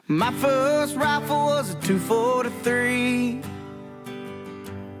My first rifle was a 243.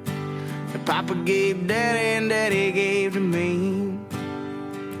 The Papa gave Daddy and Daddy gave to me.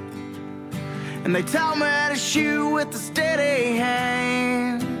 And they taught me how to shoot with a steady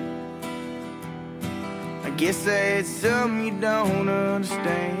hand. I guess that's something you don't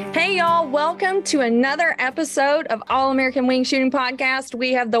understand. Hey y'all, welcome to another episode of All American Wing Shooting Podcast.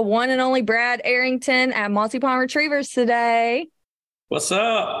 We have the one and only Brad Arington at Mossy Pond Retrievers today. What's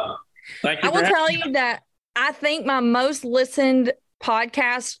up? Thank you. I will tell you that I think my most listened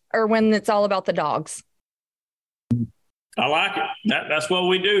podcasts are when it's all about the dogs. I like it. That's what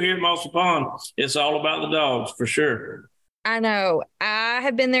we do here at Mossy Pond. It's all about the dogs, for sure. I know. I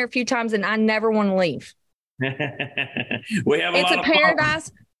have been there a few times and I never want to leave. It's a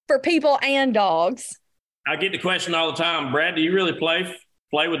paradise for people and dogs. I get the question all the time, Brad, do you really play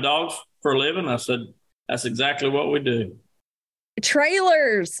with dogs for a living? I said, that's exactly what we do.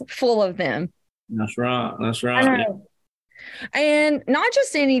 Trailers full of them. That's right. That's right. I know. And not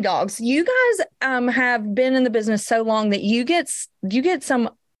just any dogs. You guys have been in the business so long that you get some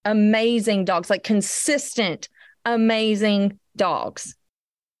amazing dogs, like consistent, amazing dogs.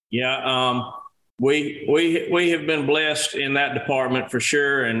 Yeah. We have been blessed in that department for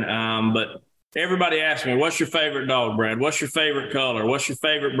sure. And but everybody asks me, what's your favorite dog, Brad? What's your favorite color? What's your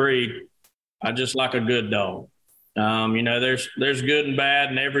favorite breed? I just like a good dog. There's good and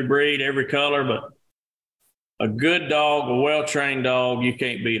bad in every breed, every color, but a good dog, a well-trained dog, you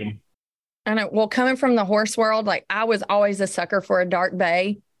can't beat them. I know. Well, coming from the horse world, like I was always a sucker for a dark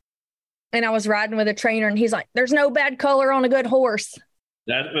bay. And I was riding with a trainer and he's like, there's no bad color on a good horse.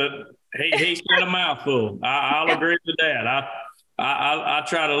 He said a mouthful. I'll agree with that. I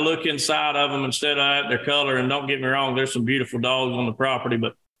try to look inside of them instead of at their color. And don't get me wrong, there's some beautiful dogs on the property,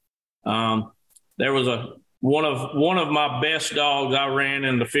 but there was one of my best dogs I ran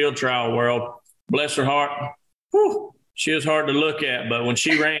in the field trial world. Bless her heart. Whew, she was hard to look at, but when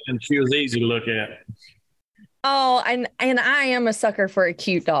she ran, she was easy to look at. Oh, and I am a sucker for a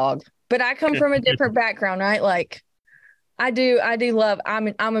cute dog, but I come from a different background, right? Like I do love,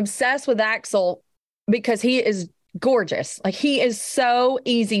 I'm obsessed with Axel because he is gorgeous. Like he is so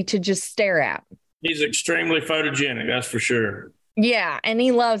easy to just stare at. He's extremely photogenic. That's for sure. Yeah. And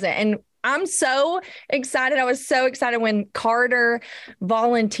he loves it. And I'm so excited. I was so excited when Carter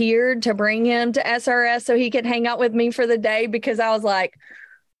volunteered to bring him to SRS so he could hang out with me for the day, because I was like,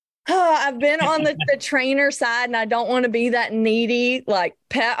 oh, I've been on the trainer side and I don't want to be that needy like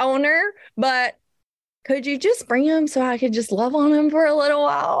pet owner, but could you just bring him so I could just love on him for a little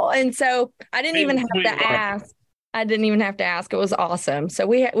while? And so I didn't even have to ask. It was awesome. So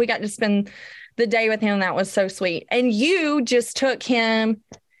we got to spend the day with him. That was so sweet. And you just took him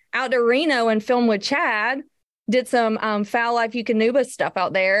out to Reno and filmed with Chad, did some Foul Life Eukanuba stuff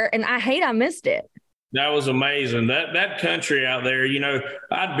out there. And I missed it. That was amazing. That country out there,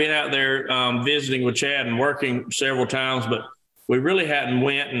 I'd been out there visiting with Chad and working several times, but we really hadn't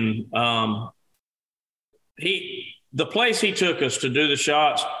went. And the place he took us to do the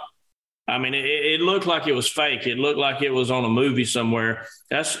shots, I mean, it looked like it was fake. It looked like it was on a movie somewhere.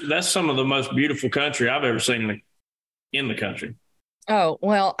 That's some of the most beautiful country I've ever seen in the country. Oh,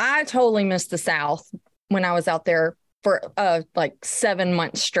 well, I totally missed the South when I was out there for like 7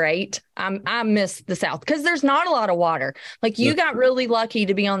 months straight. I missed the South because there's not a lot of water. Like you got really lucky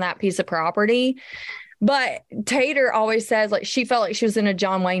to be on that piece of property. But Tater always says like she felt like she was in a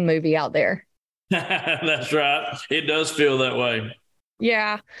John Wayne movie out there. That's right. It does feel that way.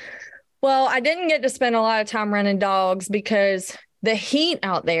 Yeah. Well, I didn't get to spend a lot of time running dogs because the heat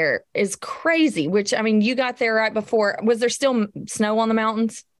out there is crazy, which, I mean, you got there right before. Was there still snow on the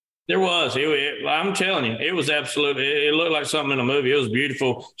mountains? There was. I'm telling you, it was absolutely, it looked like something in a movie. It was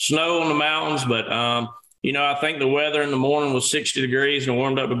beautiful. Snow on the mountains, but, I think the weather in the morning was 60 degrees and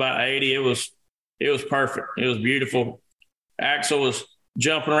warmed up to about 80. It was perfect. It was beautiful. Axel was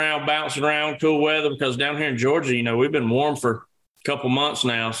jumping around, bouncing around, cool weather, because down here in Georgia, we've been warm for a couple months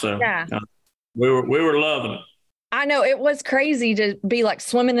now. So yeah. We were loving it. I know it was crazy to be like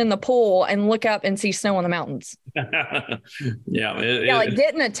swimming in the pool and look up and see snow on the mountains. Yeah. Like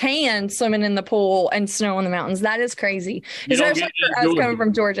getting a tan swimming in the pool and snow on the mountains. That is crazy. Especially for us coming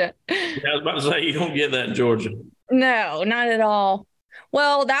from Georgia. Yeah, I was about to say, you don't get that in Georgia. No, not at all.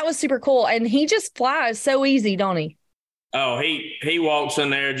 Well, that was super cool. And he just flies so easy, don't he? Oh, he walks in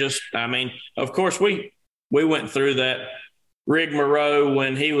there of course, we went through that rigmarole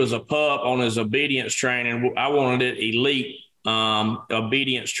when he was a pup on his obedience training. I wanted it elite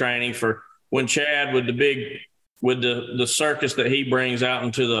obedience training for when Chad with the circus that he brings out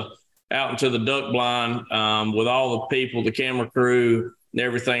into the duck blind with all the people, the camera crew, and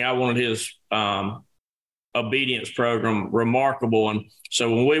everything. I wanted his obedience program remarkable. And so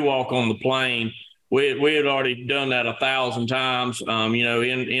when we walk on the plane, we had already done that 1,000 times,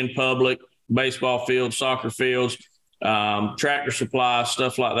 in public, baseball fields, soccer fields, Tractor Supply,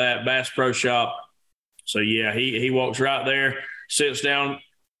 stuff like that, Bass Pro Shop. So, yeah, he walks right there, sits down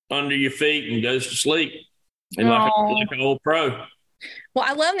under your feet and goes to sleep. And like an old pro. Well,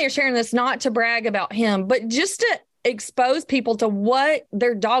 I love that you're sharing this, not to brag about him, but just to expose people to what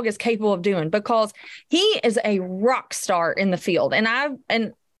their dog is capable of doing, because he is a rock star in the field. And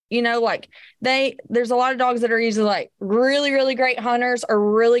there's a lot of dogs that are usually like really, really great hunters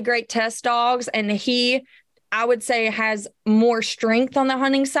or really great test dogs. And I would say, has more strength on the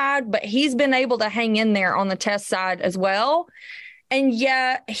hunting side, but he's been able to hang in there on the test side as well. And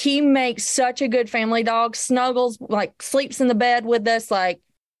yeah, he makes such a good family dog, snuggles, like sleeps in the bed with us. Like,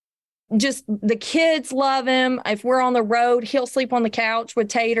 just the kids love him. If we're on the road, he'll sleep on the couch with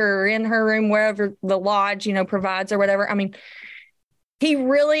Tater or in her room, wherever the lodge, provides or whatever. I mean, he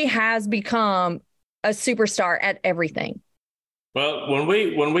really has become a superstar at everything. Well,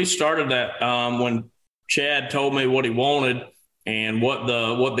 when we started that, when Chad told me what he wanted and what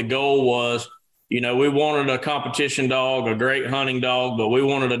the goal was, we wanted a competition dog, a great hunting dog, but we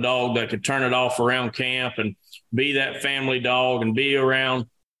wanted a dog that could turn it off around camp and be that family dog and be around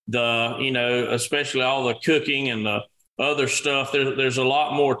especially all the cooking and the other stuff. There's a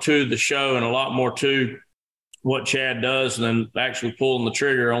lot more to the show and a lot more to what Chad does than actually pulling the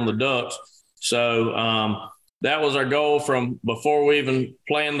trigger on the ducks. So that was our goal from before we even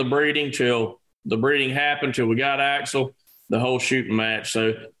planned the breeding till the breeding happened, till we got Axel, the whole shooting match.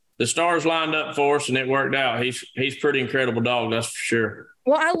 So the stars lined up for us and it worked out. He's pretty incredible dog, that's for sure.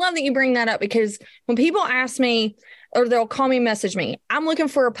 Well, I love that you bring that up, because when people ask me, or they'll call me, message me, I'm looking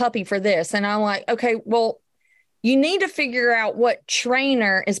for a puppy for this. And I'm like, okay, well, you need to figure out what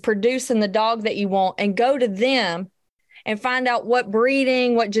trainer is producing the dog that you want and go to them and find out what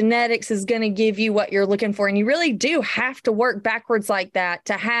breeding, what genetics is going to give you what you're looking for. And you really do have to work backwards like that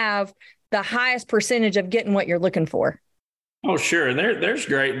to have the highest percentage of getting what you're looking for. Oh, sure. And there's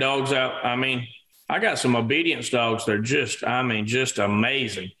great dogs out. I mean, I got some obedience dogs. They're just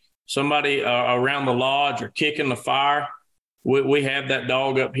amazing. Somebody around the lodge or kicking the fire. We have that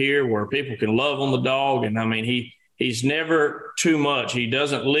dog up here where people can love on the dog. And I mean, he's never too much. He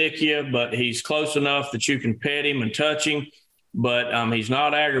doesn't lick you, but he's close enough that you can pet him and touch him. But he's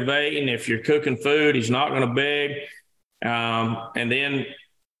not aggravating. If you're cooking food, he's not going to beg.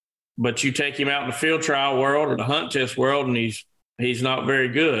 But you take him out in the field trial world or the hunt test world, and he's not very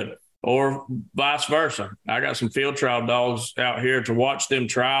good, or vice versa. I got some field trial dogs out here to watch them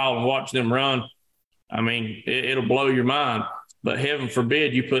trial and watch them run. I mean, it'll blow your mind, but heaven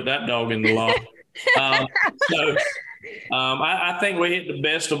forbid you put that dog in the law. I think we hit the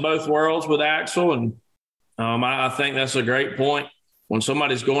best of both worlds with Axel. And I think that's a great point. When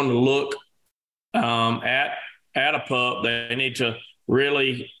somebody's going to look at a pup, they need to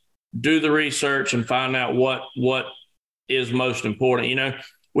really do the research and find out what is most important.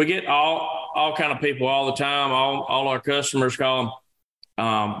 We get all kind of people all the time. All our customers call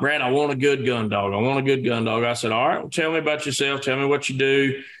them, Brad, I want a good gun dog. I want a good gun dog. I said, all right, well, tell me about yourself. Tell me what you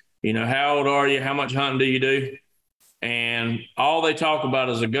do. How old are you? How much hunting do you do? And all they talk about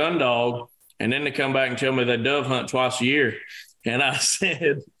is a gun dog. And then they come back and tell me they dove hunt twice a year. And I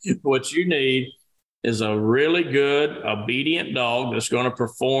said, what you need is a really good, obedient dog that's going to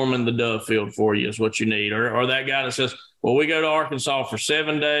perform in the dove field for you is what you need. Or that guy that says, well, we go to Arkansas for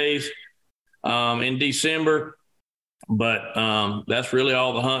 7 days in December, but that's really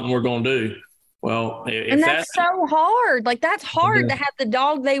all the hunting we're going to do. Well, and that's so hard. Like, that's hard to have the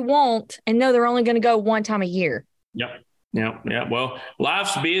dog they want and know they're only going to go one time a year. Yep. Well,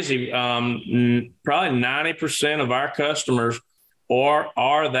 life's busy. Probably 90% of our customers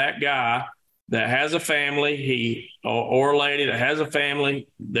are that guy that has a family, or a lady that has a family.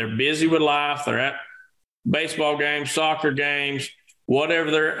 They're busy with life. They're at baseball games, soccer games,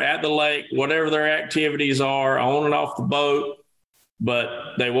 whatever, they're at the lake, whatever their activities are, on and off the boat.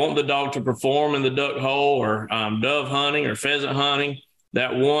 But they want the dog to perform in the duck hole or dove hunting or pheasant hunting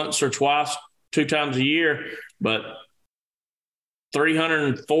that once or twice, 2 times a year. But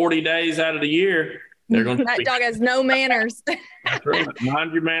 340 days out of the year, they're going to that dog has no manners.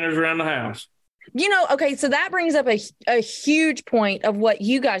 Mind your manners around the house. Okay, so that brings up a huge point of what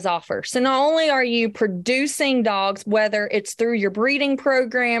you guys offer. So not only are you producing dogs, whether it's through your breeding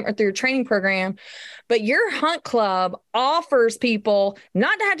program or through your training program, but your hunt club offers people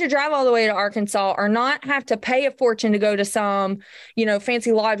not to have to drive all the way to Arkansas or not have to pay a fortune to go to some,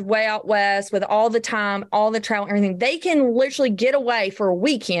 fancy lodge way out west with all the time, all the travel, everything. They can literally get away for a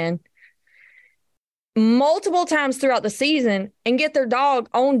weekend multiple times throughout the season and get their dog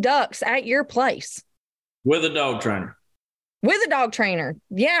on ducks at your place with a dog trainer.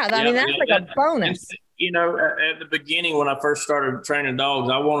 Yeah. I mean, that's like a bonus. At the beginning, when I first started training dogs,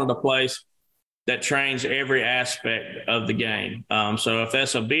 I wanted a place that trains every aspect of the game. So if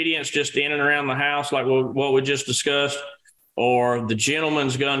that's obedience just in and around the house, like what we just discussed, or the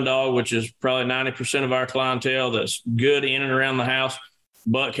gentleman's gun dog, which is probably 90% of our clientele, that's good in and around the house,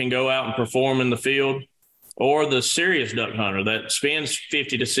 but can go out and perform in the field, or the serious duck hunter that spends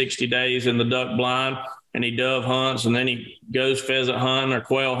 50 to 60 days in the duck blind and he dove hunts and then he goes pheasant hunting or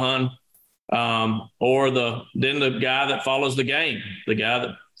quail hunting, or then the guy that follows the game, the guy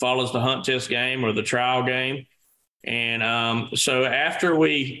that follows the hunt test game or the trial game. And so after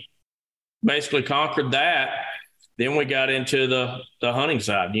we basically conquered that, then we got into the hunting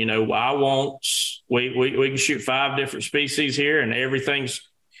side. We can shoot 5 different species here and everything's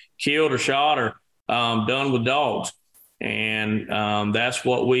killed or shot or done with dogs. And that's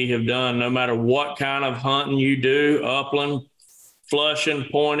what we have done. No matter what kind of hunting you do, upland, flushing,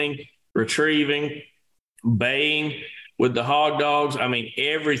 pointing, retrieving, baying with the hog dogs. I mean,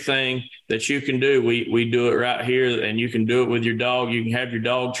 everything that you can do, we do it right here, and you can do it with your dog. You can have your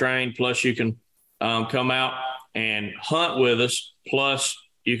dog trained, plus you can come out and hunt with us. Plus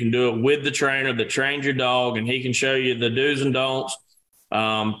you can do it with the trainer that trains your dog, and he can show you the do's and don'ts,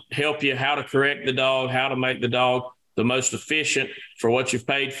 help you how to correct the dog, how to make the dog the most efficient for what you've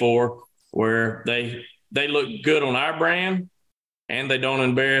paid for, where they look good on our brand and they don't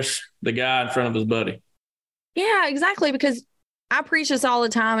embarrass the guy in front of his buddy. Yeah, exactly. Because I preach this all the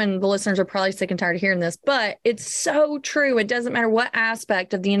time and the listeners are probably sick and tired of hearing this, but it's so true. It doesn't matter what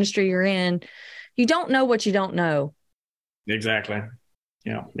aspect of the industry you're in. You don't know what you don't know. Exactly.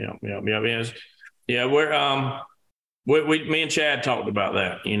 Yeah. Me and Chad talked about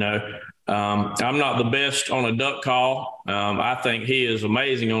that. I'm not the best on a duck call. I think he is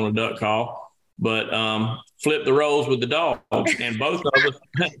amazing on a duck call, but flip the roles with the dogs. And both of us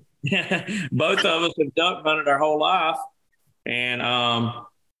have duck hunted our whole life. And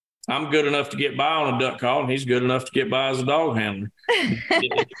I'm good enough to get by on a duck call, and he's good enough to get by as a dog handler.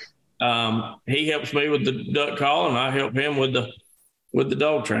 He helps me with the duck call, and I help him with the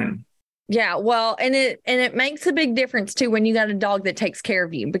dog training. Yeah, well, and it makes a big difference too when you got a dog that takes care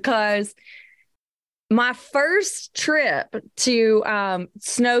of you, because my first trip to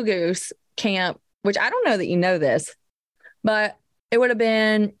Snow Goose camp, which I don't know that you know this, but it would have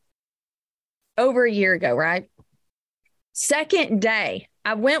been over a year ago, right? Second day,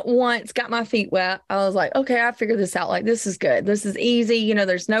 I went once, got my feet wet. I was like, okay, I figured this out. Like, this is good. This is easy.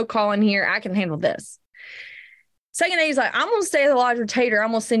 There's no calling here. I can handle this. Second day, he's like, I'm going to stay at the lodge with Tater. I'm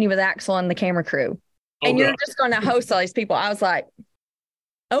going to send you with Axel and the camera crew. And you're just going to host all these people. I was like,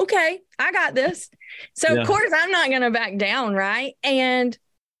 okay, I got this. So, Of course, I'm not going to back down, right? And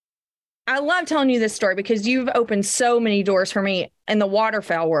I love telling you this story because you've opened so many doors for me in the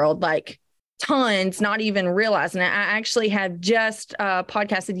waterfowl world, like tons, not even realizing it. I actually have just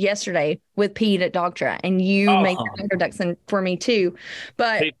podcasted yesterday with Pete at Dogtra, and you made that introduction for me too.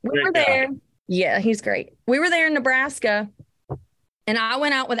 But we were there. Yeah, he's great. We were there in Nebraska, and I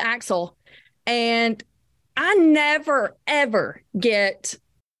went out with Axel, and I never, ever get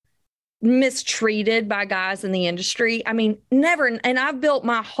mistreated by guys in the industry. I mean, never. And I've built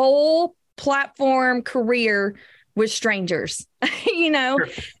my whole platform career with strangers, Sure.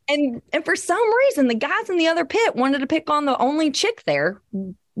 And for some reason, the guys in the other pit wanted to pick on the only chick there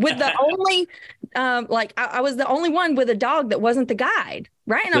with the only, I was the only one with a dog that wasn't the guide.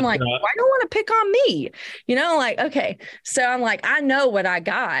 Right. And I'm like, why do you want to pick on me? Okay. So I'm like, I know what I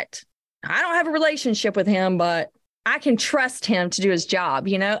got. I don't have a relationship with him, but I can trust him to do his job,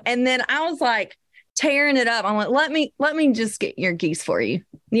 And then I was like tearing it up. I'm like, let me just get your geese for you,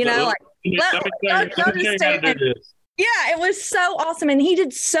 Yeah, it was so awesome. And he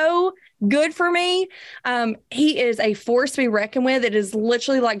did so good for me. He is a force to be reckoned with. It is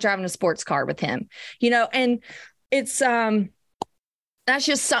literally like driving a sports car with him, and it's, that's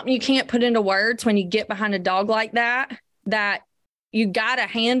just something you can't put into words when you get behind a dog like that you got to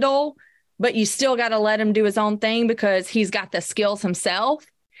handle, but you still got to let him do his own thing because he's got the skills himself.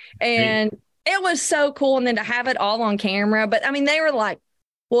 And it was so cool. And then to have it all on camera, but I mean, they were like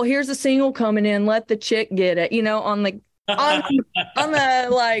well, here's a single coming in, let the chick get it, on the on the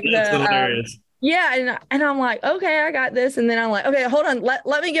like That's the hilarious. yeah, and I'm like, okay, I got this. And then I'm like, okay, hold on,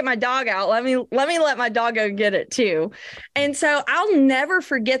 let me get my dog out. Let my dog go get it too. And so I'll never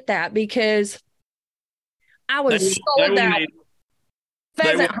forget that because I was sold out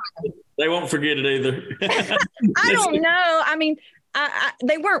pheasant. They won't forget it either. I don't know. I mean,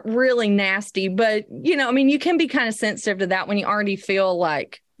 they weren't really nasty, but you can be kind of sensitive to that when you already feel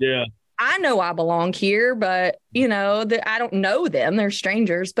like, yeah, I know I belong here, but I don't know them. They're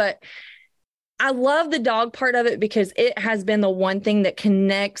strangers, but I love the dog part of it because it has been the one thing that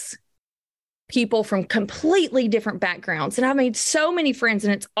connects people from completely different backgrounds. And I've made so many friends,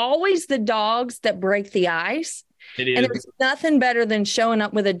 and it's always the dogs that break the ice. it is. And there's nothing better than showing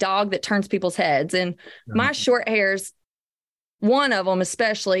up with a dog that turns people's heads. And my short hairs, one of them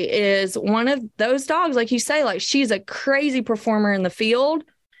especially, is one of those dogs, like you say, like she's a crazy performer in the field.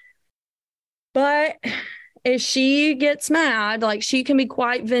 But if she gets mad, like she can be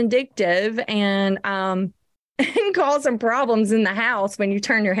quite vindictive and and cause some problems in the house when you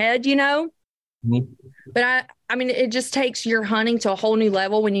turn your head, Mm-hmm. But I mean, it just takes your hunting to a whole new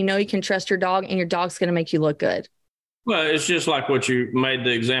level when you can trust your dog and your dog's going to make you look good. Well, it's just like what you made the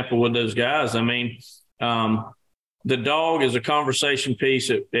example with those guys. I mean, the dog is a conversation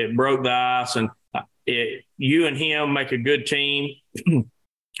piece. It broke the ice, and you and him make a good team,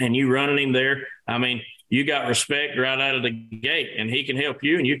 and you running him there. I mean, you got respect right out of the gate, and he can help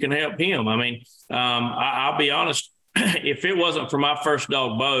you and you can help him. I mean, I'll be honest, if it wasn't for my first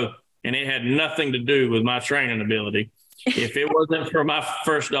dog, Bo, and it had nothing to do with my training ability, if it wasn't for my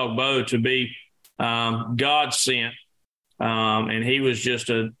first dog, Bo, to be God sent, and he was just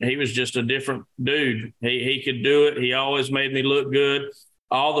a different dude. He could do it. He always made me look good.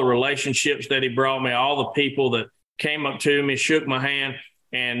 All the relationships that he brought me, all the people that came up to me, shook my hand,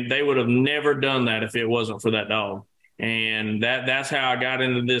 and they would have never done that if it wasn't for that dog. And that's how I got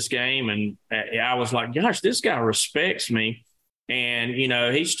into this game. And I was like, gosh, this guy respects me. And,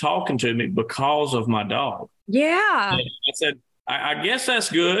 he's talking to me because of my dog. Yeah. And I said, I guess that's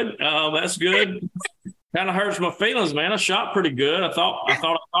good. That's good. Kind of hurts my feelings, man. I shot pretty good. I thought I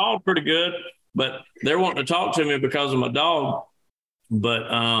called pretty good, but they're wanting to talk to me because of my dog. But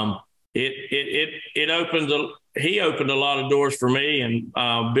he opened a lot of doors for me and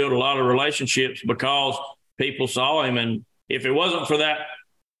built a lot of relationships because people saw him. And if it wasn't for that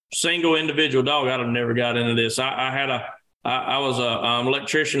single individual dog, I'd have never got into this. I was an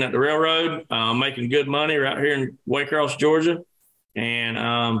electrician at the railroad, making good money right here in Waycross, Georgia.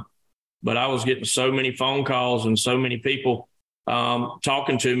 And, but I was getting so many phone calls and so many people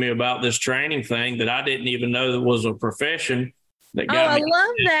talking to me about this training thing that I didn't even know that was a profession. I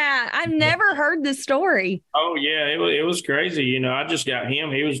love that. I've never heard this story. Oh, yeah. It was crazy. I just got him.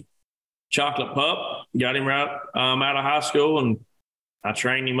 He was chocolate pup, got him right out of high school, and I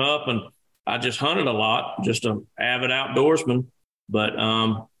trained him up, and I just hunted a lot, just an avid outdoorsman, but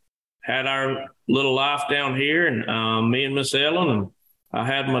had our little life down here, and me and Miss Ellen, and I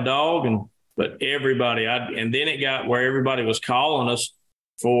had my dog, but everybody, and then it got where everybody was calling us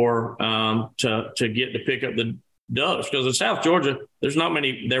for to get to pick up the ducks, because in South Georgia,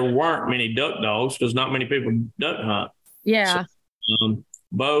 there weren't many duck dogs because not many people duck hunt. Yeah. So,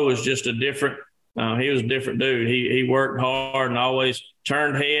 Bo was just he was a different dude. He worked hard and always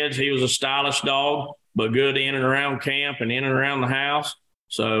turned heads. He was a stylish dog, but good in and around camp and in and around the house.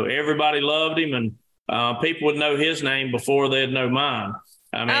 So everybody loved him, and people would know his name before they'd know mine.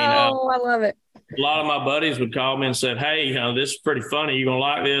 I mean, I love it. A lot of my buddies would call me and said, "Hey, this is pretty funny. You gonna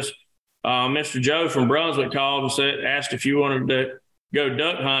like this?" Mr. Joe from Brunswick called and asked if you wanted to go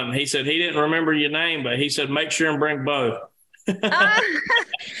duck hunting. He said he didn't remember your name, but he said, make sure and bring both. I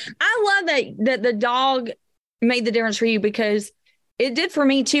love that the dog made the difference for you, because it did for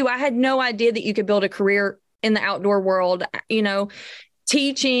me too. I had no idea that you could build a career in the outdoor world,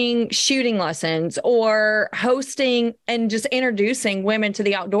 teaching shooting lessons or hosting and just introducing women to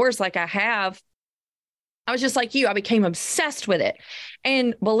the outdoors like I have. I was just like you. I became obsessed with it.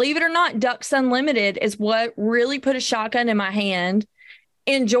 And believe it or not, Ducks Unlimited is what really put a shotgun in my hand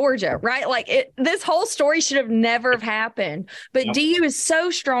in Georgia, right? Like this whole story should have never have happened. But yep. DU is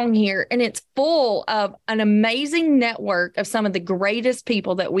so strong here, and it's full of an amazing network of some of the greatest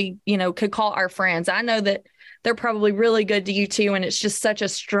people that we, could call our friends. I know that they're probably really good to you too. And it's just such a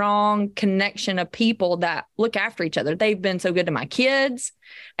strong connection of people that look after each other. They've been so good to my kids,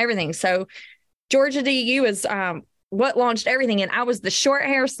 everything. So Georgia DU is what launched everything. And I was the short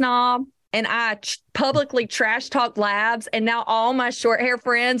hair snob. and I publicly trash talk labs. And now all my short hair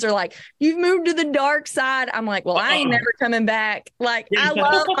friends are like, you've moved to the dark side. I'm like, well, I ain't never coming back. Like, I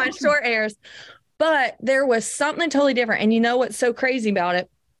love my short hairs. But there was something totally different. And you know what's so crazy about it?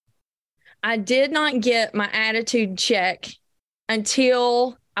 I did not get my attitude check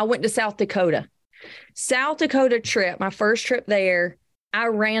until I went to South Dakota. South Dakota trip, my first trip there, I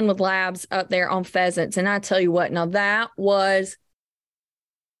ran with labs up there on pheasants. And I tell you what, now that was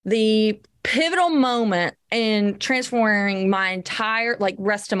the pivotal moment in transforming my entire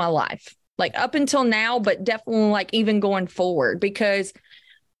rest of my life, like up until now, but definitely like even going forward, because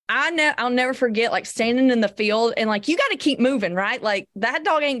I'll never forget like standing in the field and like, you got to keep moving, right? Like that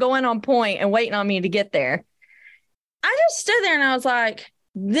dog ain't going on point and waiting on me to get there. I just stood there and I was like,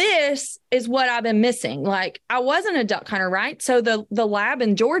 this is what I've been missing. Like I wasn't a duck hunter, right? So the lab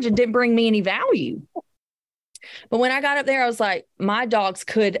in Georgia didn't bring me any value. But when I got up there, I was like, my dogs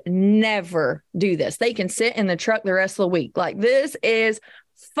could never do this. They can sit in the truck the rest of the week. Like this is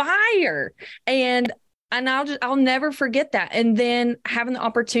fire. And I'll never forget that. And then having the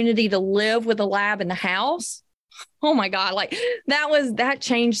opportunity to live with a lab in the house. Oh my God. Like that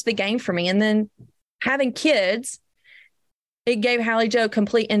changed the game for me. And then having kids, it gave Hallie Joe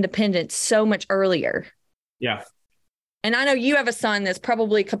complete independence so much earlier. Yeah. And I know you have a son that's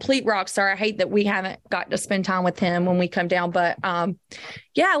probably a complete rock star. I hate that we haven't got to spend time with him when we come down, but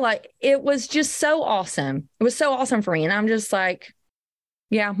yeah, like it was just so awesome. It was so awesome for me. And I'm just like,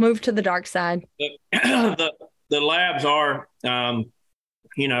 yeah, move to the dark side. The labs are,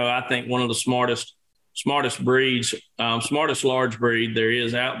 I think one of the smartest breeds, smartest large breed there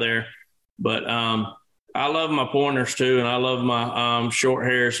is out there. But I love my pointers too, and I love my short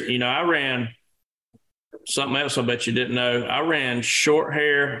hairs. I ran something else I bet you didn't know. I ran short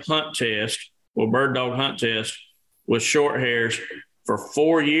hair hunt test, bird dog hunt test with short hairs for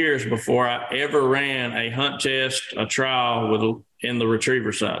 4 years before I ever ran a hunt test, a trial in the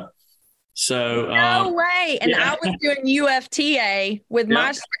retriever side. So no way. And yeah. I was doing UFTA with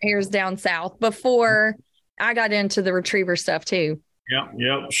my short hairs down south before I got into the retriever stuff too.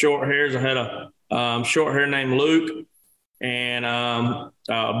 Yep. Short hairs. I had a short hair named Luke, and a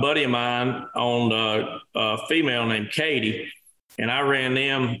buddy of mine owned a female named Katie, and I ran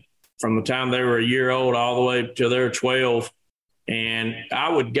them from the time they were a year old all the way till they were 12. And I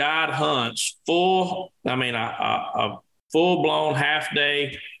would guide hunts a full-blown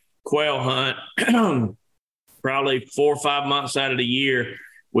half-day quail hunt, probably 4 or 5 months out of the year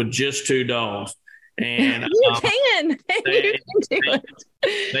with just 2 dogs. And you can do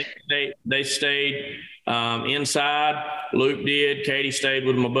it. They stayed inside. Luke did. Katie stayed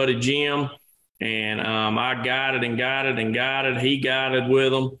with my buddy Jim, and I guided and guided and guided. He guided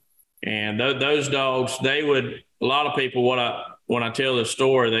with them, and those dogs. They would. A lot of people, when I tell this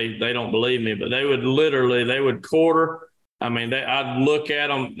story, they don't believe me, but they would quarter. I mean, I'd look at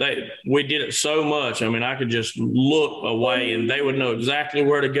them. We did it so much. I mean, I could just look away, and they would know exactly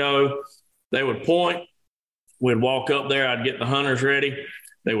where to go. They would point. We'd walk up there. I'd get the hunters ready.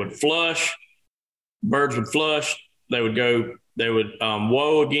 They would flush. Birds would flush. They would go. They would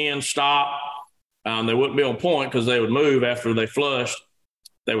whoa again, stop. They wouldn't be on point because they would move after they flushed.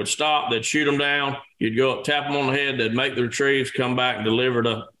 They would stop. They'd shoot them down. You'd go up, tap them on the head. They'd make the retrieves, come back, and deliver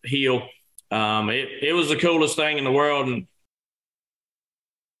the heel. It was the coolest thing in the world. And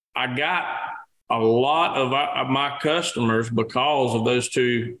I got a lot of my customers because of those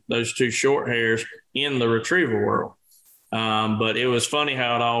two short hairs in the retriever world. But it was funny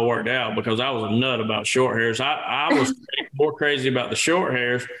how it all worked out because I was a nut about short hairs. I was more crazy about the short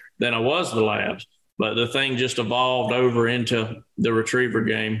hairs than I was the labs. But the thing just evolved over into the retriever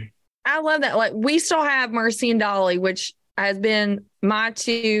game. I love that. Like we still have Mercy and Dolly, which has been my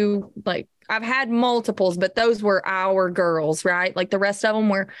two, like I've had multiples, but those were our girls, right? Like the rest of them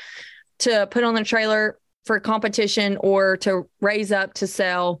were to put on the trailer for competition or to raise up to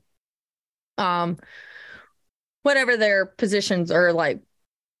sell, whatever their positions or like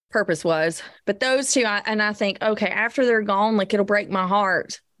purpose was. But those two, I think, okay, after they're gone, like it'll break my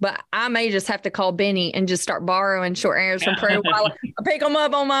heart. But I may just have to call Benny and just start borrowing short hairs from Prairie Wild. I'll pick them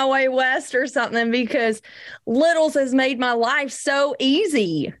up on my way west or something because Littles has made my life so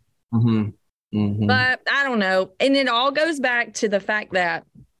easy. Mm-hmm. Mm-hmm. But I don't know. And it all goes back to the fact that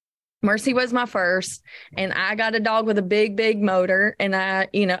Mercy was my first, and I got a dog with a big, big motor. And I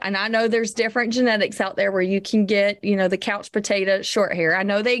know there's different genetics out there where you can get, the couch potato short hair. I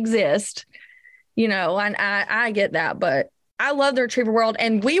know they exist, and I get that, but I love the retriever world.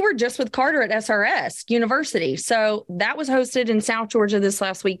 And we were just with Carter at SRS University. So that was hosted in South Georgia this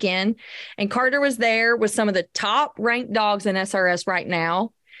last weekend. And Carter was there with some of the top ranked dogs in SRS right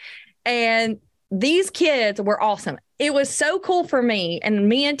now. And these kids were awesome. It was so cool for me. And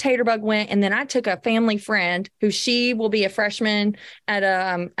me and Taterbug went, and then I took a family friend who she will be a freshman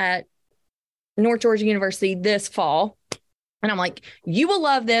at North Georgia University this fall. And I'm like, you will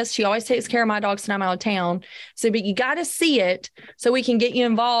love this. She always takes care of my dogs when I'm out of town. So, but you got to see it so we can get you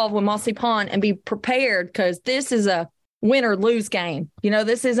involved with Mossy Pond and be prepared, because this is a win or lose game. You know,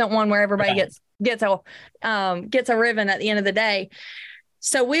 this isn't one where everybody gets a ribbon at the end of the day.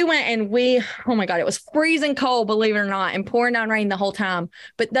 So we went and oh my God, it was freezing cold, believe it or not, and pouring down rain the whole time.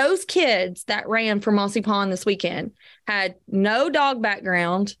 But those kids that ran for Mossy Pond this weekend had no dog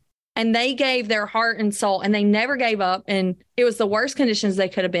background, and they gave their heart and soul, and they never gave up. And it was the worst conditions they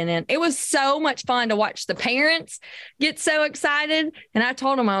could have been in. It was so much fun to watch the parents get so excited. And I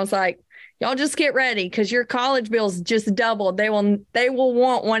told them, I was like, y'all just get ready, because your college bills just doubled. They will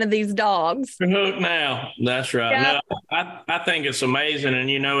want one of these dogs. Hook now. That's right. Yeah. No, I think it's amazing. And,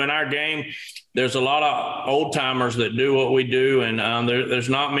 in our game, there's a lot of old timers that do what we do. And there's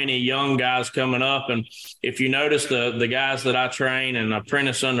not many young guys coming up. And if you notice the guys that I train and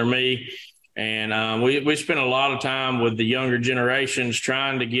apprentice under me, and we spend a lot of time with the younger generations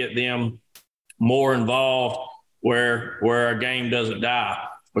trying to get them more involved where our game doesn't die.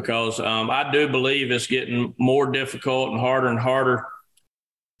 Because I do believe it's getting more difficult and harder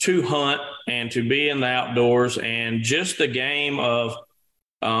to hunt and to be in the outdoors. And just the game of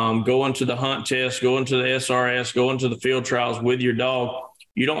going to the hunt test, going to the SRS, going to the field trials with your dog.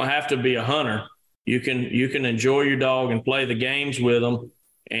 You don't have to be a hunter. You can enjoy your dog and play the games with them.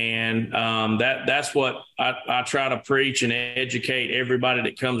 And that's what I try to preach and educate everybody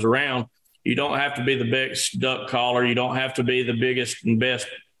that comes around. You don't have to be the best duck caller. You don't have to be the biggest and best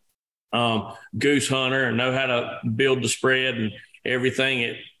goose hunter and know how to build the spread and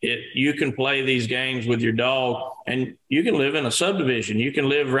everything. You can play these games with your dog, and you can live in a subdivision. You can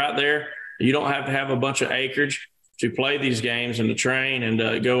live right there. You don't have to have a bunch of acreage to play these games and to train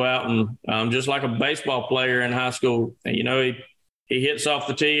and go out and just like a baseball player in high school. He hits off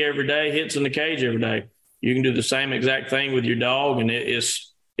the tee every day, hits in the cage every day. You can do the same exact thing with your dog, and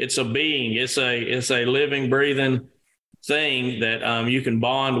it's a being. It's a living, breathing thing that you can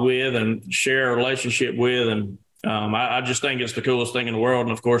bond with and share a relationship with. And I just think it's the coolest thing in the world.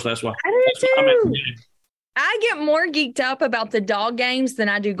 And of course, that's why I get more geeked up about the dog games than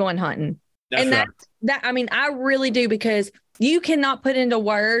I do going hunting. I really do, because you cannot put into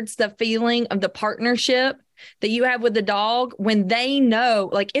words the feeling of the partnership that you have with the dog when they know,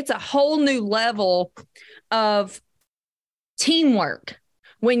 like, it's a whole new level of teamwork.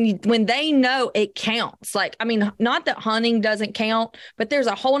 When they know it counts. Like, not that hunting doesn't count, but there's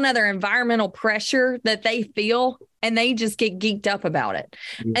a whole nother environmental pressure that they feel, and they just get geeked up about it.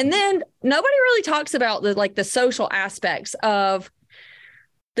 Mm-hmm. And then nobody really talks about the social aspects of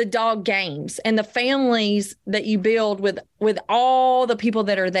the dog games and the families that you build with all the people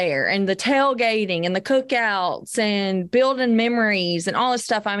that are there, and the tailgating and the cookouts and building memories and all this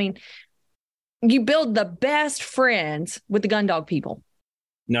stuff. You build the best friends with the gun dog people.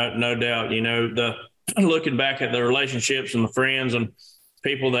 No doubt. Looking back at the relationships and the friends and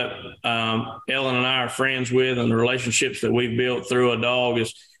people that Ellen and I are friends with, and the relationships that we've built through a dog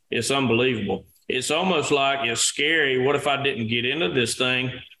is unbelievable. It's almost like it's scary. What if I didn't get into this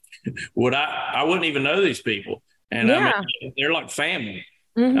thing? I wouldn't even know these people. And they're like family.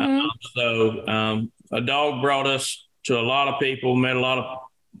 Mm-hmm. So a dog brought us to a lot of people, made a lot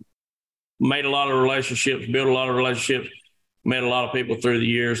of relationships, built a lot of relationships. Met a lot of people through the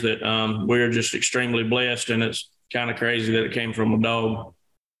years that we're just extremely blessed, and it's kind of crazy that it came from a dog.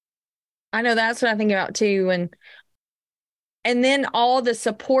 I know, that's what I think about too. And then all the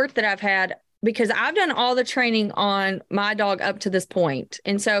support that I've had, because I've done all the training on my dog up to this point.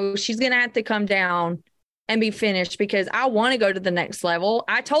 And so she's going to have to come down and be finished, because I want to go to the next level.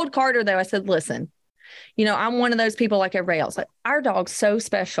 I told Carter, though, I said, listen, I'm one of those people like everybody else. Like, our dog's so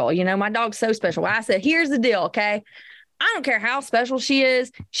special. My dog's so special. I said, here's the deal, okay? I don't care how special she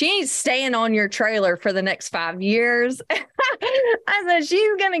is. She ain't staying on your trailer for the next 5 years. I said,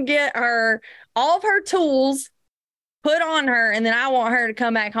 she's going to get all of her tools put on her, and then I want her to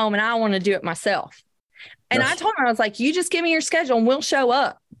come back home, and I want to do it myself. And I told her, I was like, you just give me your schedule and we'll show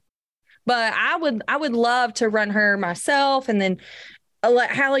up. But I would love to run her myself, and then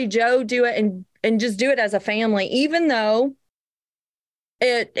let Hallie Joe do it and just do it as a family, even though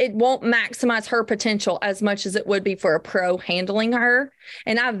it won't maximize her potential as much as it would be for a pro handling her.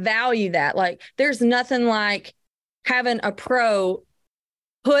 And I value that. Like, there's nothing like having a pro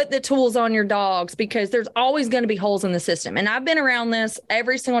put the tools on your dogs, because there's always going to be holes in the system. And I've been around this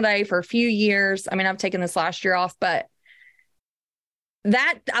every single day for a few years. I've taken this last year off, but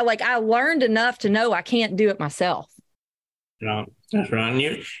I learned enough to know I can't do it myself. Yeah, that's right.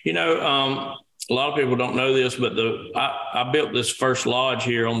 And a lot of people don't know this, but I built this first lodge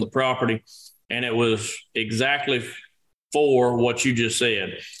here on the property, and it was exactly for what you just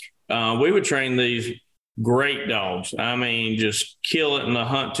said. We would train these great dogs. I mean, just kill it in the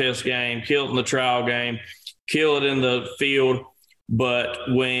hunt test game, kill it in the trial game, kill it in the field. But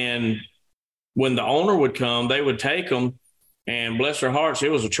when the owner would come, they would take them, and bless their hearts,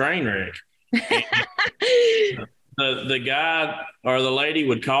 it was a train wreck. The guy or the lady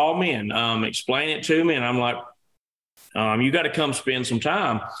would call me and explain it to me, and I'm like, you got to come spend some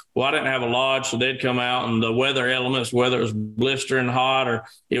time. Well, I didn't have a lodge, so they'd come out, and the weather elements, whether it was blistering hot or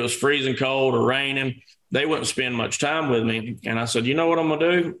it was freezing cold or raining, they wouldn't spend much time with me. And I said, you know what I'm going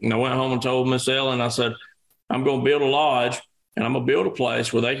to do? And I went home and told Miss Ellen, I said, I'm going to build a lodge, and I'm going to build a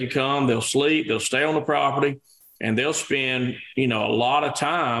place where they can come, they'll sleep, they'll stay on the property, and they'll spend, a lot of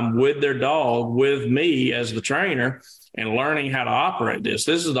time with their dog, with me as the trainer, and learning how to operate this.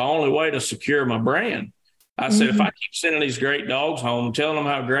 This is the only way to secure my brand. I said, if I keep sending these great dogs home, telling them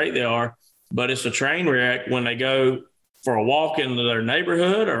how great they are, but it's a train wreck when they go for a walk into their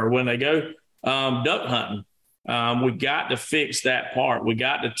neighborhood or when they go duck hunting, we got to fix that part. We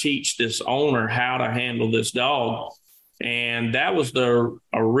got to teach this owner how to handle this dog. And that was the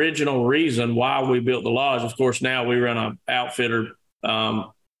original reason why we built the lodge. Of course, now we run an outfitter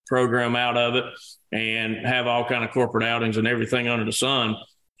program out of it and have all kind of corporate outings and everything under the sun.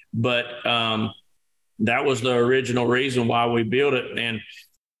 But that was the original reason why we built it. And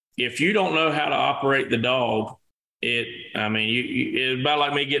if you don't know how to operate the dog, it's about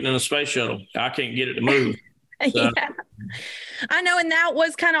like me getting in a space shuttle. I can't get it to move. So. Yeah, I know. And that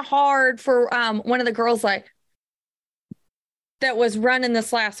was kind of hard for one of the girls that was running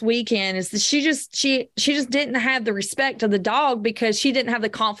this last weekend is that she just didn't have the respect of the dog because she didn't have the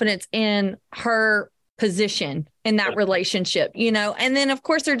confidence in her position in that relationship, and then of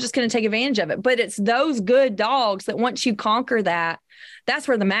course they're just going to take advantage of it. But it's those good dogs that once you conquer that, that's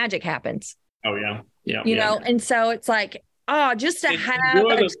where the magic happens. Oh yeah. Yeah. You know, and so it's like, just to have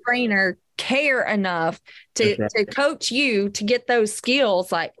a trainer care enough to coach you to get those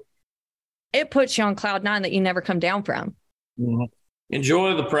skills, like it puts you on cloud nine that you never come down from. Mm-hmm.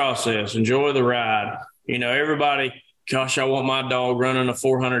 Enjoy the process, enjoy the ride. Everybody, gosh, I want my dog running a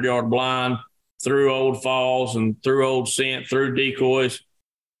 400-yard blind through old falls and through old scent, through decoys.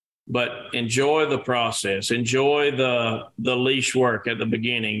 But enjoy the process, enjoy the leash work at the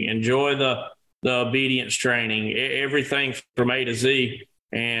beginning, enjoy the obedience training, everything from A to Z.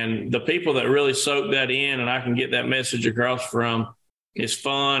 And the people that really soak that in, and I can get that message across from, it's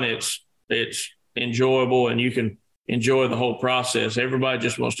fun, it's enjoyable, and you can enjoy the whole process. Everybody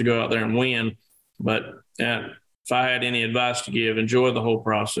just wants to go out there and win. But if I had any advice to give, enjoy the whole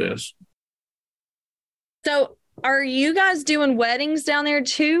process. So are you guys doing weddings down there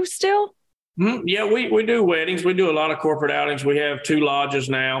too still? Yeah, we do weddings. We do a lot of corporate outings. We have 2 lodges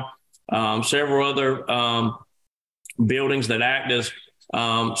now, several other buildings that act as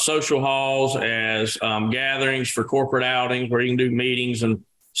social halls, as gatherings for corporate outings where you can do meetings and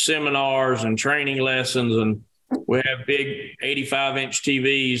seminars and training lessons. And we have big 85-inch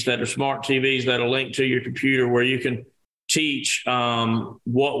TVs that are smart TVs that will link to your computer where you can teach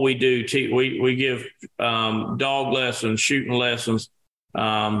what we do. We give dog lessons, shooting lessons.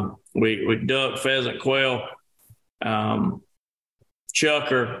 We duck, pheasant, quail,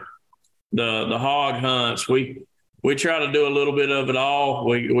 chucker, the hog hunts. We try to do a little bit of it all.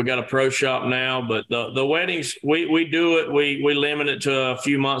 We got a pro shop now, but the weddings, we do it. We limit it to a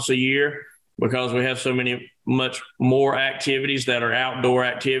few months a year because we have so much more activities that are outdoor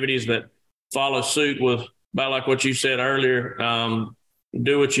activities that follow suit with, about like what you said earlier,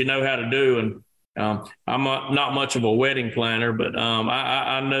 do what you know how to do. And I'm not much of a wedding planner, but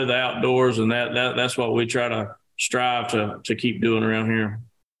I know the outdoors, and that's what we try to strive to keep doing around here.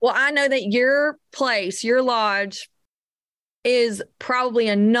 Well, I know that your place, your lodge, is probably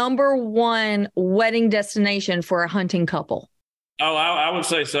a number 1 wedding destination for a hunting couple. Oh, I would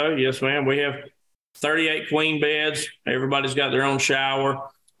say so. Yes, ma'am. We have 38 queen beds. Everybody's got their own shower.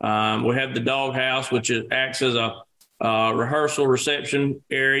 We have the dog house, which acts as a rehearsal reception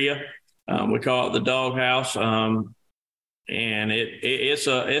area. We call it the dog house. And it's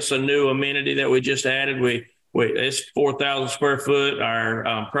a new amenity that we just added. It's 4,000 square foot.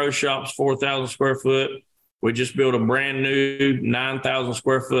 Our pro shop's 4,000 square foot. We just built a brand new 9,000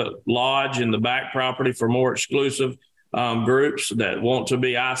 square foot lodge in the back property for more exclusive groups that want to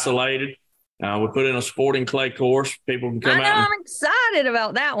be isolated. We put in a sporting clay course. People can come out. I'm excited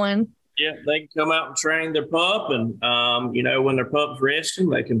about that one. Yeah, they can come out and train their pup, and when their pup's resting,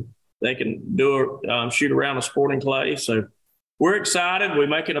 they can shoot around a sporting clay. So we're excited. We're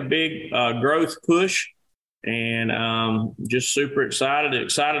making a big growth push, and just super excited.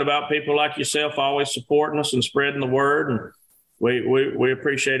 Excited about people like yourself always supporting us and spreading the word. And we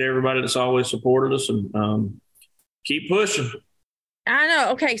appreciate everybody that's always supported us, and keep pushing. I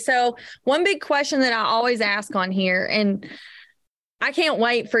know. Okay, so one big question that I always ask on here, and I can't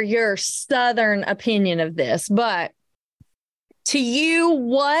wait for your Southern opinion of this, but to you,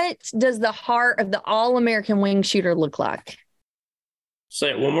 what does the heart of the All-American wing shooter look like? Say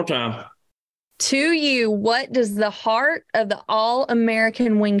it one more time. To you, what does the heart of the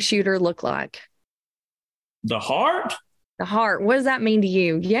All-American wing shooter look like? The heart? The heart. What does that mean to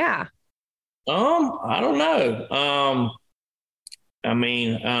you? Yeah. I don't know.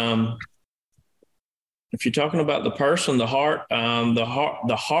 If you're talking about the person, the heart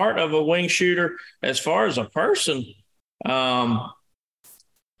of a wing shooter, as far as a person, I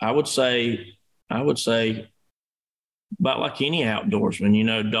would say about like any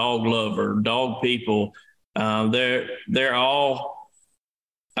outdoorsman, dog lover, dog people. They're all.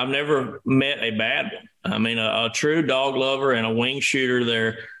 I've never met a bad one. I mean, a true dog lover and a wing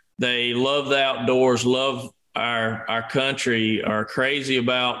shooter. They love the outdoors, love our country, are crazy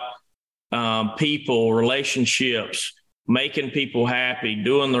about people, relationships, making people happy,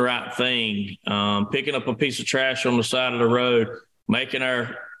 doing the right thing, picking up a piece of trash on the side of the road, making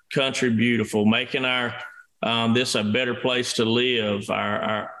our country beautiful, making our this a better place to live.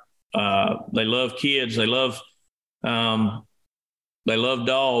 They love kids, they love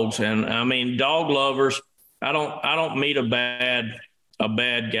dogs, and I mean dog lovers. I don't meet a bad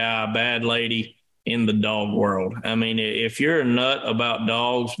guy, a bad lady in the dog world. I mean, if you're a nut about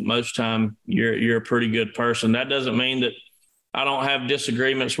dogs, most time you're a pretty good person. That doesn't mean that I don't have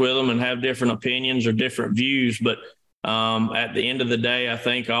disagreements with them and have different opinions or different views, but at the end of the day, I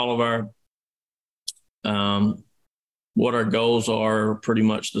think all of our what our goals are pretty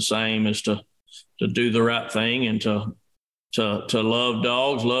much the same, is to do the right thing and to love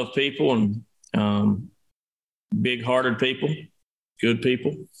dogs, love people, and big-hearted people, good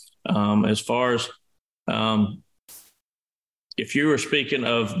people. As far as if you were speaking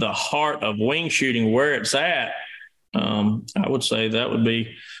of the heart of wing shooting, where it's at, I would say that would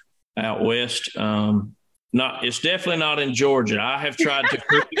be out west. It's definitely not in Georgia. I have tried to.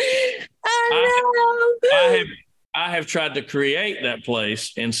 I have tried to create that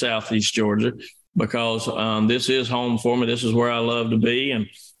place in Southeast Georgia because this is home for me. This is where I love to be, and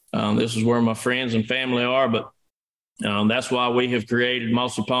this is where my friends and family are. But that's why we have created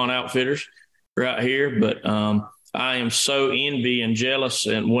Mossy Pond Outfitters right here. But I am so envy and jealous,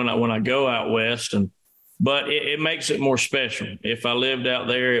 and when I go out west, but it makes it more special. If I lived out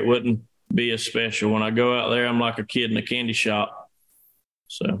there, it wouldn't be as special. When I go out there, I'm like a kid in a candy shop.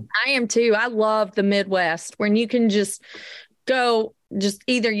 So I am too. I love the Midwest when you can just go. Just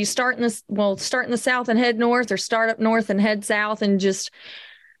either you start in the south and head north, or start up north and head south, and just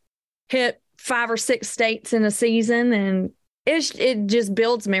hit 5 or 6 states in a season, and it just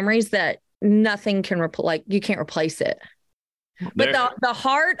builds memories that nothing can replace. You can't replace it. But the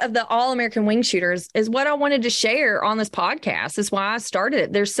heart of the All-American wing shooters is what I wanted to share on this podcast. That's why I started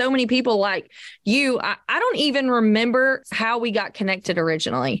it. There's so many people like you. I don't even remember how we got connected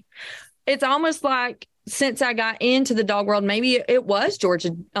originally. It's almost like since I got into the dog world, maybe it was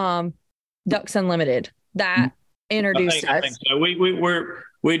Georgia Ducks Unlimited that introduced us. I think so.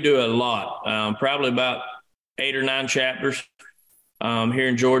 We do a lot, probably about 8 or 9 chapters here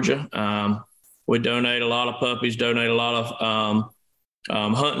in Georgia. We donate a lot of puppies, donate a lot of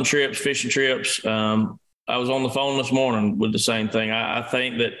hunting trips, fishing trips. I was on the phone this morning with the same thing. I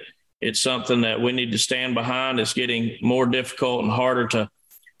think that it's something that we need to stand behind. It's getting more difficult and harder to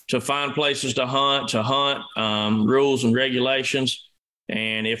find places to hunt, rules and regulations.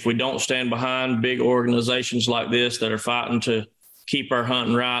 And if we don't stand behind big organizations like this that are fighting to keep our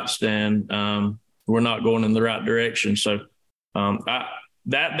hunting rights, then we're not going in the right direction. So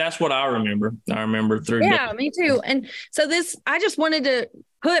that's what I remember. I remember through. Yeah, me too. And so I just wanted to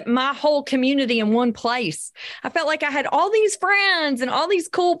put my whole community in one place. I felt like I had all these friends and all these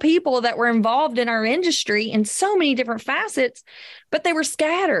cool people that were involved in our industry in so many different facets, but they were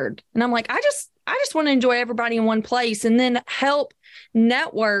scattered. And I'm like, I just want to enjoy everybody in one place and then help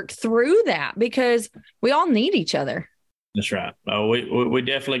network through that, because we all need each other. That's right. We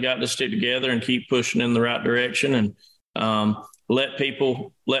definitely got to stick together and keep pushing in the right direction, and let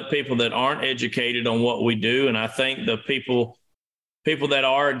people that aren't educated on what we do. And I think the people that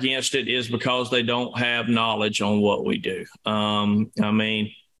are against it is because they don't have knowledge on what we do. I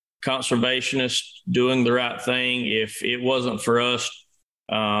mean, conservationists doing the right thing. If it wasn't for us,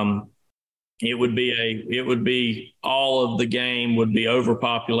 it would be all of the game would be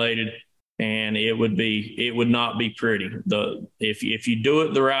overpopulated, and it would not be pretty. If you do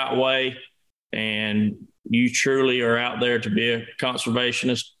it the right way and you truly are out there to be a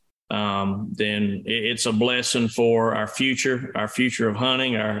conservationist, then it's a blessing for our future of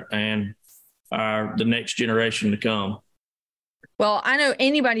hunting, the next generation to come. Well, I know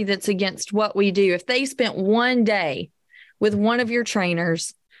anybody that's against what we do, if they spent one day with one of your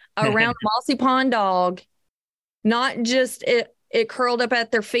trainers around a Mossy Pond dog, not just it curled up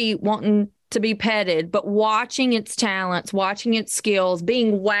at their feet wanting to be petted, but watching its talents, watching its skills,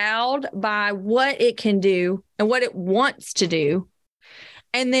 being wowed by what it can do and what it wants to do,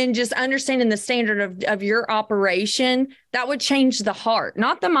 and then just understanding the standard of your operation, that would change the heart,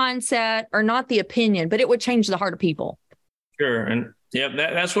 not the mindset or not the opinion, but it would change the heart of people. Sure. And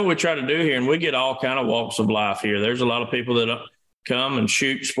that's what we try to do here. And we get all kind of walks of life here. There's a lot of people that come and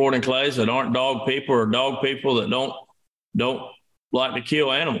shoot sporting clays that aren't dog people, or dog people that don't like to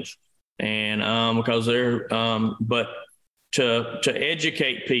kill animals. And because they're, but to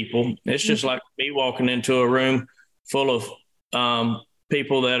educate people, it's just like me walking into a room full of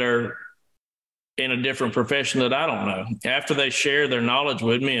people that are in a different profession that I don't know. After they share their knowledge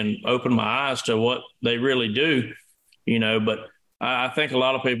with me and open my eyes to what they really do, but I think a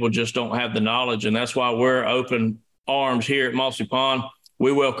lot of people just don't have the knowledge, and that's why we're open arms here at Mossy Pond.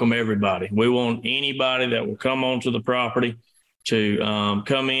 We welcome everybody. We want anybody that will come onto the property to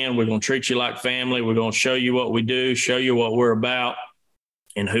come in. We're going to treat you like family. We're going to show you what we do, show you what we're about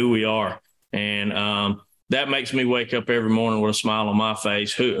and who we are. And that makes me wake up every morning with a smile on my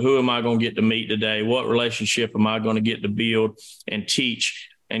face. Who am I going to get to meet today? What relationship am I going to get to build and teach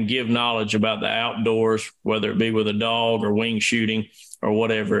and give knowledge about the outdoors, whether it be with a dog or wing shooting or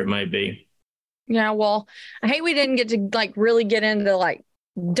whatever it may be. Yeah, well, I hate we didn't get to really get into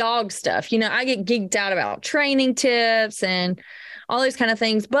dog stuff. I get geeked out about training tips and all those kind of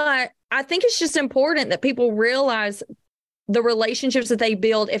things, but I think it's just important that people realize the relationships that they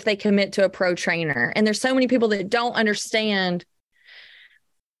build if they commit to a pro trainer. And there's so many people that don't understand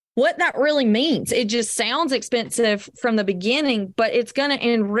what that really means. It just sounds expensive from the beginning, but it's going to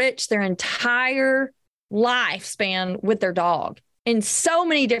enrich their entire lifespan with their dog in so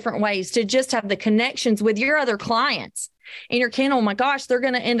many different ways, to just have the connections with your other clients in your kennel. Oh my gosh, they're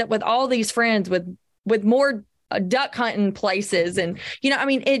going to end up with all these friends with more duck hunting places. And,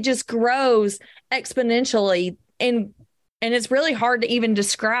 it just grows exponentially. And it's really hard to even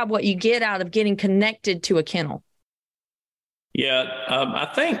describe what you get out of getting connected to a kennel. Yeah, I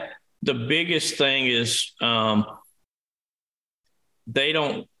think the biggest thing is they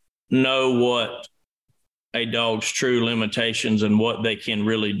don't know what a dog's true limitations and what they can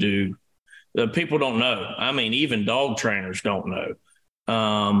really do. The people don't know. I mean, even dog trainers don't know.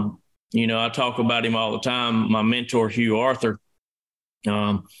 I talk about him all the time. My mentor, Hugh Arthur,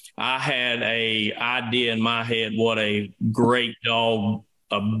 I had a idea in my head what a great dog,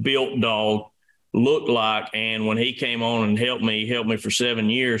 a built dog, looked like. And when he came on and helped me for 7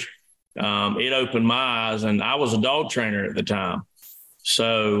 years, it opened my eyes, and I was a dog trainer at the time.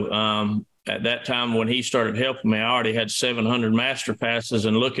 So at that time, when he started helping me, I already had 700 master passes,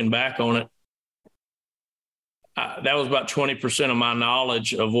 and looking back on it, that was about 20% of my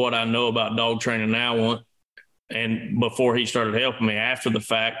knowledge of what I know about dog training now. And before he started helping me, after the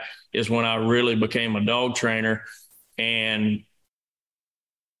fact, is when I really became a dog trainer. And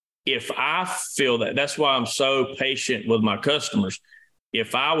if I feel that's why I'm so patient with my customers.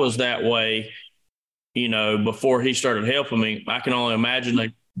 If I was that way, before he started helping me, I can only imagine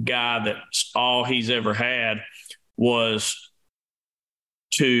a guy that's all he's ever had was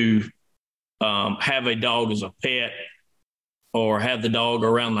to have a dog as a pet or have the dog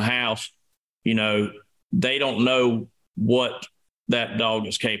around the house. They don't know what that dog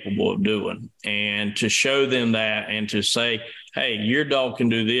is capable of doing. And to show them that and to say, hey, your dog can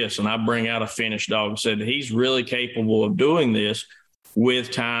do this. And I bring out a finished dog and said, he's really capable of doing this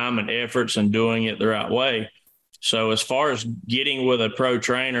with time and efforts and doing it the right way. So as far as getting with a pro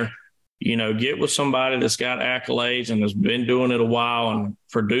trainer, get with somebody that's got accolades and has been doing it a while and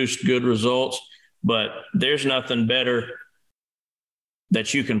produced good results. But there's nothing better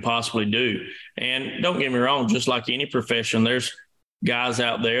that you can possibly do. And don't get me wrong, just like any profession, there's guys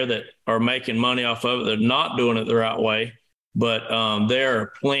out there that are making money off of it. They're not doing it the right way. But there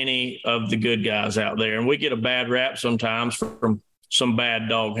are plenty of the good guys out there. And we get a bad rap sometimes from some bad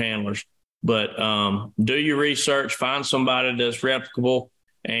dog handlers. But do your research, find somebody that's reputable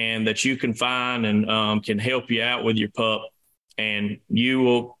and that you can find and can help you out with your pup. And you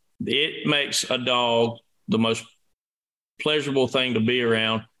will it makes a dog the most pleasurable thing to be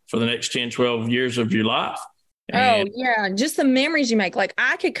around for the next 10, 12 years of your life. And yeah. Just the memories you make. Like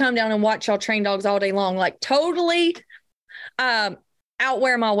I could come down and watch y'all train dogs all day long, like totally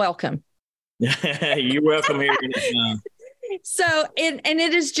outwear my welcome. You're welcome here anytime. So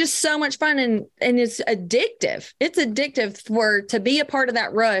it is just so much fun and it's addictive. It's addictive to be a part of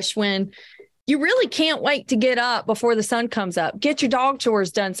that rush when you really can't wait to get up before the sun comes up. Get your dog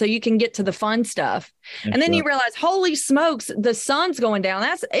chores done so you can get to the fun stuff. That's and then you realize, holy smokes, the sun's going down.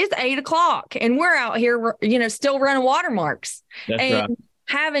 It's 8:00 and we're out here, still running watermarks. That's and right.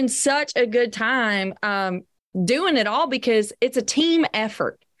 Having such a good time doing it all because it's a team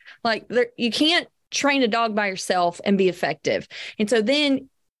effort. Like you can't train a dog by yourself and be effective. And so then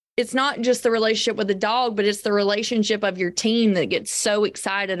it's not just the relationship with the dog, but it's the relationship of your team that gets so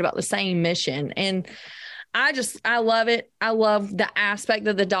excited about the same mission. And I love it. I love the aspect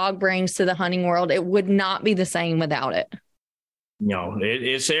that the dog brings to the hunting world. It would not be the same without it. No,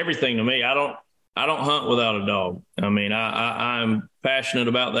 it's everything to me. I don't hunt without a dog. I mean, I'm passionate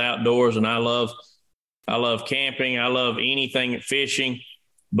about the outdoors and I love camping. I love anything fishing,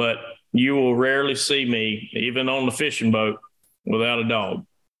 but you will rarely see me, even on the fishing boat, without a dog.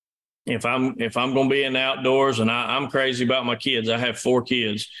 If I'm going to be in the outdoors, and I'm crazy about my kids. I have 4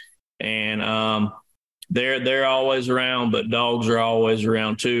 kids, and they're always around, but dogs are always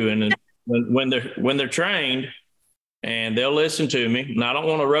around too. And when they're trained, and they'll listen to me. And I don't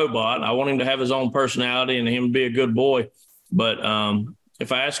want a robot. I want him to have his own personality and him to be a good boy. But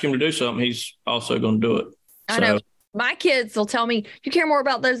if I ask him to do something, he's also going to do it. I know. My kids will tell me, you care more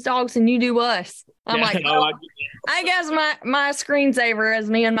about those dogs than you do us. I'm like, well, I guess my screensaver is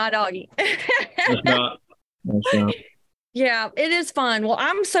me and my doggy. That's not. Yeah, it is fun. Well,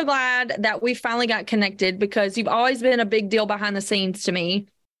 I'm so glad that we finally got connected because you've always been a big deal behind the scenes to me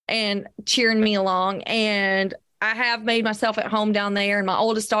and cheering me along. And I have made myself at home down there, and my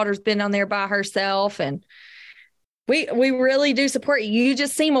oldest daughter's been down there by herself. And we really do support you. You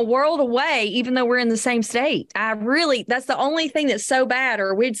just seem a world away, even though we're in the same state. That's the only thing that's so bad,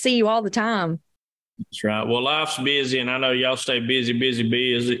 or we'd see you all the time. That's right. Well, life's busy, and I know y'all stay busy.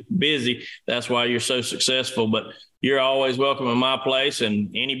 That's why you're so successful. But you're always welcome in my place,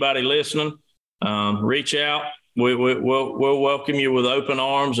 and anybody listening, reach out. We'll welcome you with open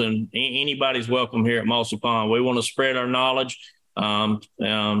arms, and anybody's welcome here at Mossy Pond. We want to spread our knowledge,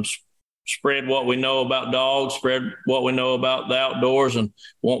 spread what we know about dogs, spread what we know about the outdoors, and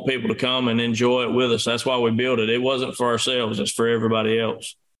want people to come and enjoy it with us. That's why we built it. It wasn't for ourselves. It's for everybody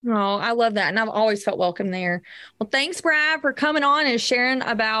else. Oh, I love that. And I've always felt welcome there. Well, thanks, Brad, for coming on and sharing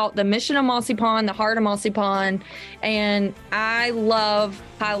about the mission of Mossy Pond, the heart of Mossy Pond. And I love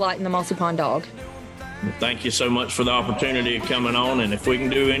highlighting the Mossy Pond dog. Well, thank you so much for the opportunity of coming on. And if we can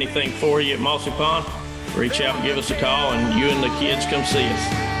do anything for you at Mossy Pond, reach out and give us a call, and you and the kids come see us.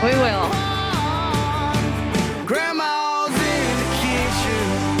 We will. Grandma's in the kitchen,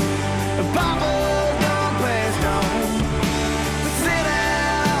 Papa's done passed on. We sit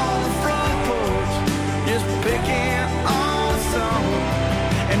out on the front porch, just picking on a song.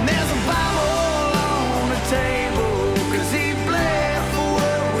 And there's a Bible on the table, 'cause he bled for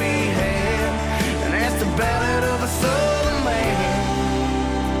what we had. And that's the ballad of a southern man.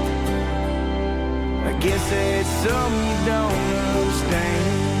 I guess it's something you don't understand.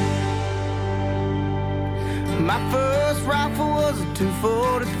 My first rifle was a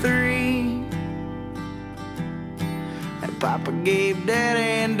 243 that Papa gave Daddy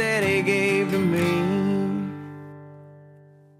and Daddy gave to me.